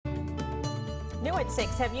New at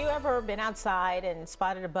 6, have you ever been outside and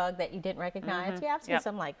spotted a bug that you didn't recognize? Yeah, I've seen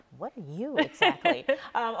some like, what are you exactly?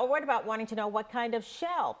 Or what about wanting to know what kind of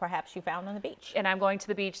shell perhaps you found on the beach? And I'm going to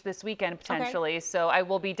the beach this weekend potentially, so I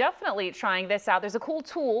will be definitely trying this out. There's a cool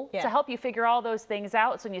tool to help you figure all those things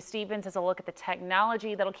out. Sonia Stevens has a look at the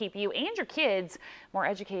technology that'll keep you and your kids more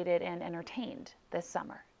educated and entertained this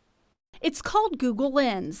summer. It's called Google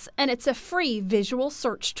Lens, and it's a free visual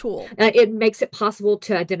search tool. It makes it possible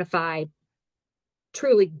to identify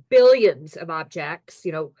truly billions of objects,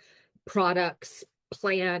 products,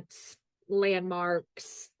 plants,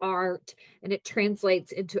 landmarks, art, and it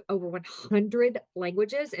translates into over 100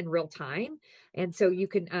 languages in real time. And so you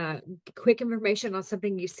can quick information on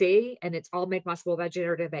something you see, and it's all made possible by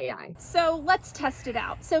generative AI. So let's test it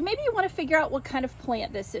out. So maybe you want to figure out what kind of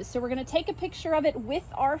plant this is. So we're going to take a picture of it with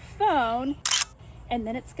our phone, and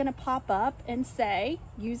then it's going to pop up and say,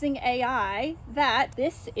 using AI, that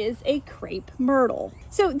this is a crepe myrtle.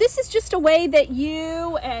 So this is just a way that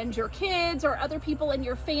you and your kids or other people in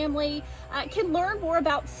your family can learn more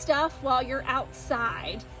about stuff while you're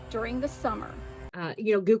outside during the summer.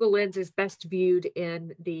 Google Lens is best viewed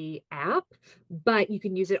in the app, but you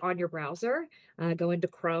can use it on your browser. Go into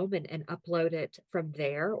Chrome and upload it from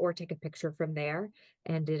there, or take a picture from there.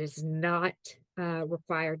 And it is not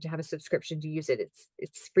required to have a subscription to use it.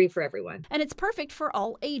 It's free for everyone. And it's perfect for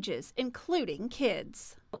all ages, including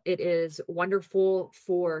kids. It is wonderful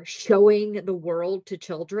for showing the world to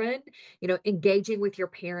children, engaging with your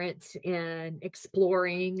parents and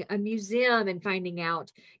exploring a museum and finding out,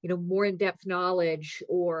 more in-depth knowledge,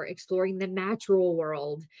 or exploring the natural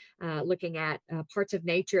world, looking at parts of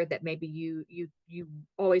nature that maybe you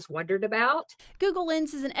always wondered about. Google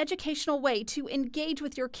Lens is an educational way to engage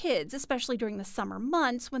with your kids, especially during the summer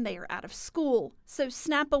months when they are out of school. So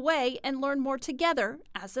snap away and learn more together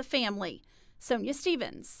as a family. Sonia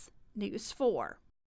Stevens, News 4.